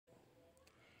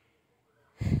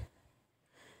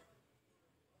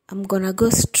I'm gonna go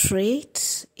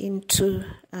straight into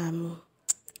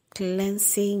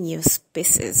cleansing your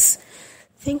spaces.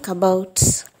 Think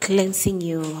about cleansing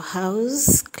your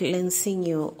house, cleansing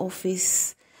your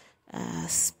office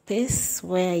space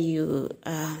where you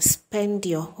spend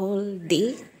your whole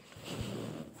day.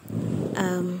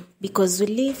 Because we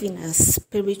live in a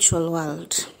spiritual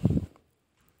world.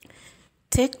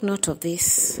 Take note of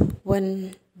this.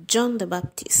 When John the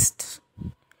Baptist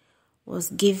was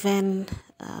given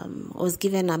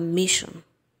a mission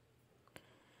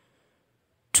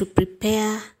to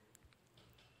prepare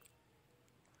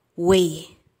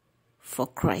way for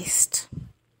Christ,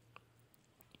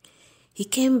 he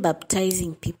came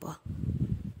baptizing people.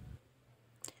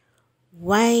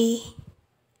 Why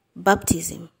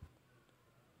baptism?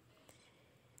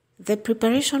 The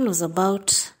preparation was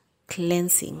about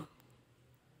cleansing.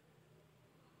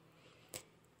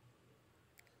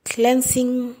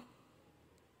 Cleansing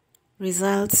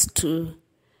results to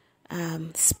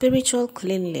spiritual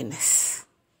cleanliness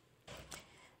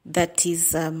that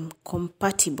is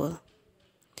compatible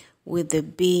with the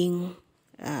being,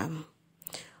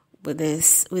 with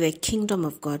the kingdom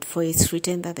of God. For it's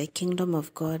written that the kingdom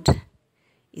of God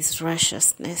is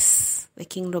righteousness. The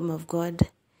kingdom of God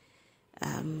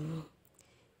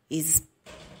is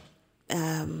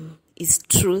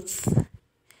truth.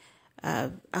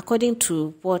 According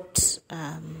to what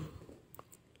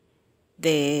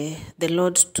the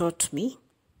Lord taught me,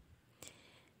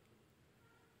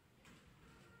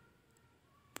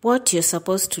 what you're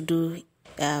supposed to do,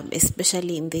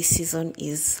 especially in this season,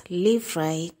 is live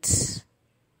right,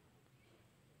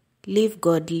 live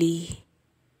godly,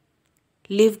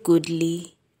 live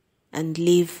goodly, and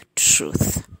live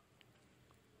truth.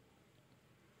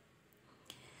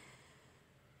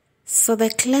 So the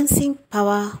cleansing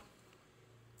power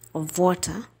of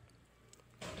water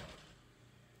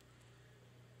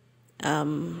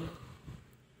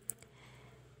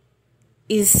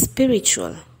is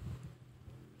spiritual,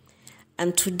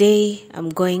 and today I'm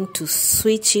going to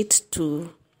switch it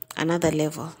to another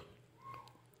level.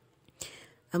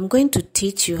 I'm going to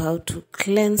teach you how to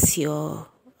cleanse your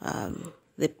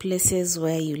the places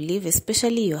where you live,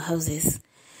 especially your houses.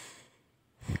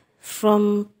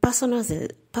 From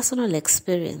personal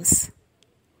experience,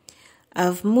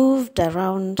 I've moved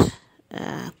around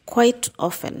quite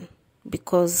often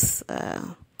because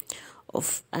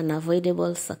of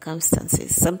unavoidable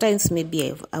circumstances, sometimes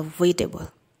maybe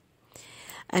avoidable.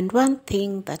 And one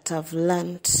thing that I've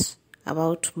learned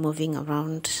about moving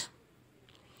around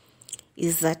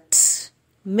is that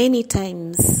many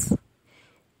times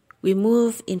we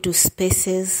move into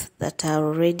spaces that are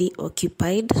already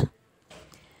occupied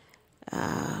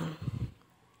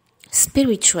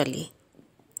spiritually.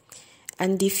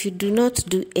 And if you do not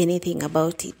do anything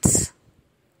about it,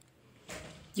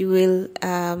 you will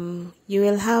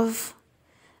have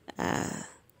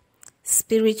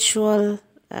spiritual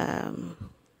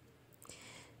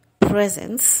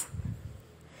presence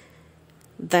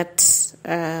that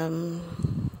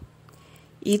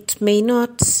it may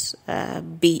not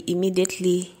be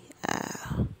immediately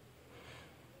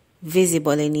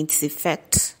visible in its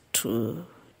effect to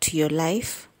your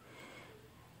life,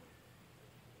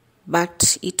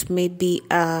 but it may be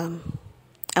a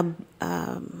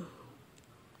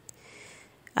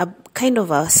kind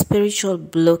of a spiritual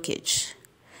blockage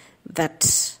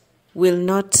that will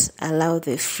not allow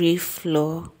the free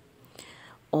flow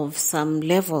of some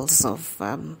levels of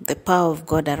the power of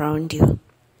God around you.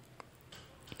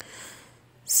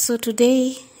 So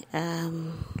today, I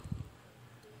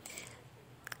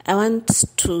want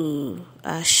to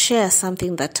share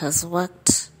something that has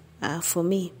worked for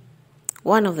me.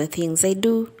 One of the things I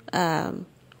do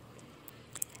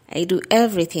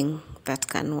everything that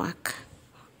can work.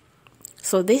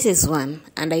 So this is one,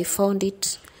 and I found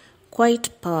it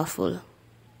quite powerful.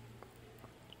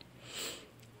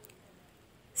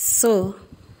 So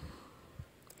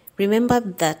remember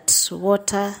that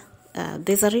water,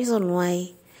 there's a reason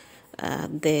why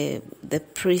the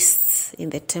priests in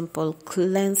the temple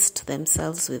cleansed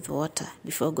themselves with water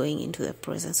before going into the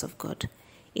presence of God.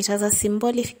 It has a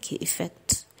symbolic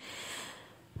effect.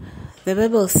 The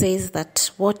Bible says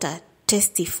that water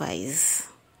testifies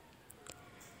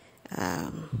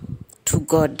to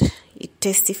God. It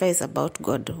testifies about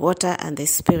God. Water and the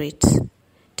Spirit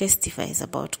testifies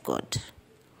about God.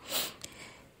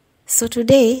 So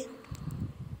today,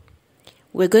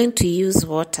 we're going to use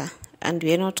water, and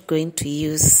we're not going to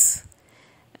use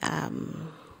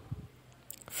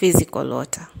physical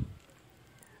water.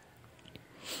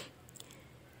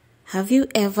 Have you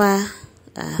ever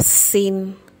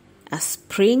seen a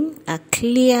spring, a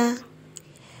clear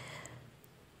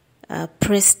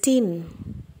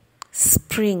pristine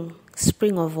spring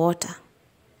of water,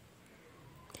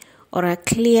 or a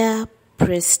clear,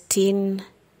 pristine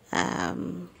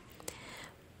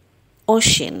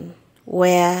ocean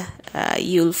where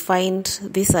you'll find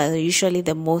these are usually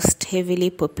the most heavily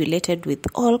populated with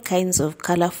all kinds of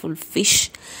colorful fish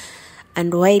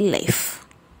and wildlife.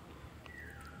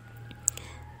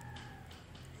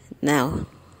 Now,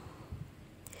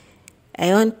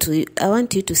 I want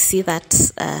you to see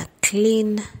that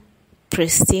clean,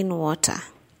 pristine water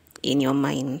in your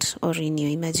mind or in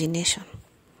your imagination.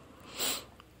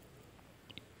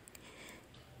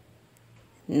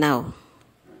 Now,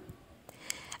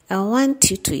 I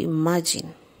want you to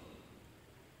imagine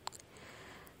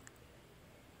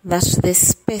that the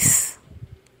space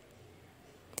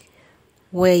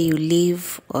where you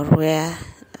live or where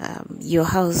your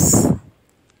house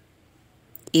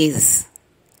is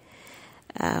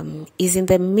in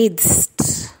the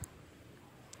midst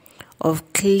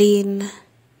of clean,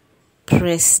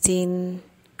 pristine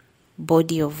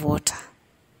body of water.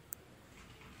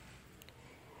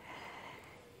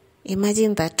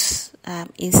 Imagine that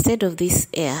instead of this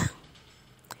air,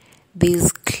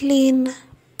 there's clean,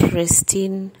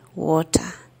 pristine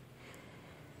water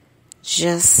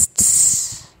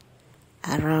just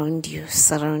around you,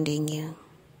 surrounding you.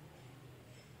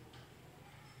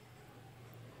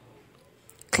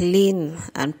 Clean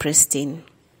and pristine.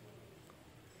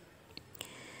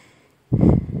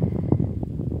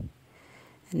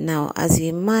 Now, as you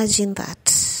imagine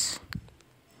that,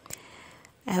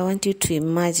 I want you to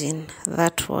imagine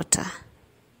that water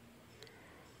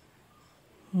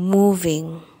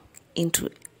moving into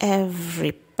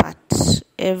every part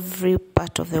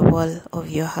of the wall of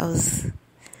your house,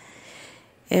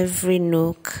 every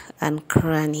nook and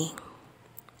cranny.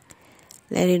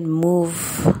 Let it move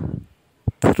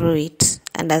through it,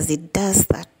 and as it does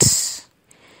that,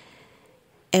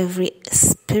 every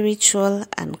spiritual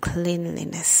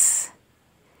uncleanliness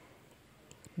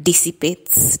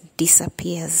dissipates,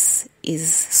 disappears,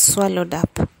 is swallowed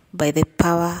up by the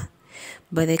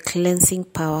cleansing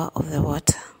power of the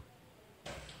water.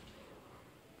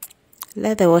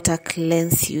 Let the water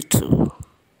cleanse you too.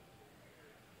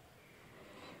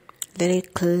 Let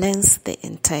it cleanse the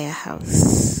entire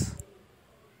house.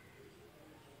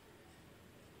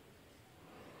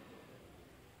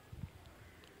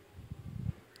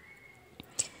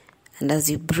 And as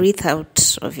you breathe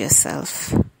out of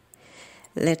yourself,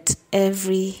 let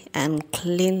every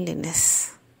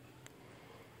uncleanliness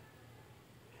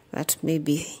that may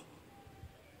be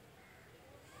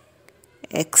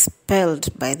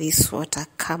expelled by this water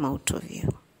come out of you.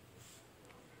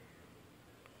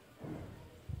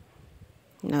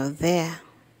 Now there,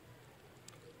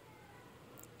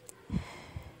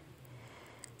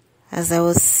 as I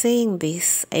was saying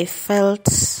this, I felt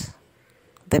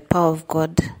the power of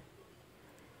God.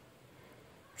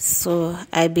 So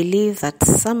I believe that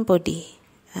somebody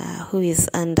who is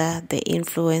under the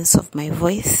influence of my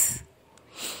voice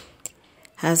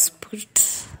has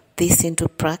put this into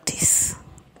practice,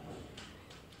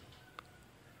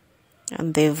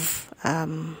 and they've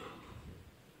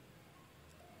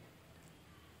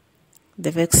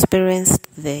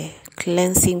experienced the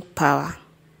cleansing power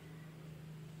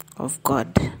of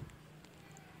God.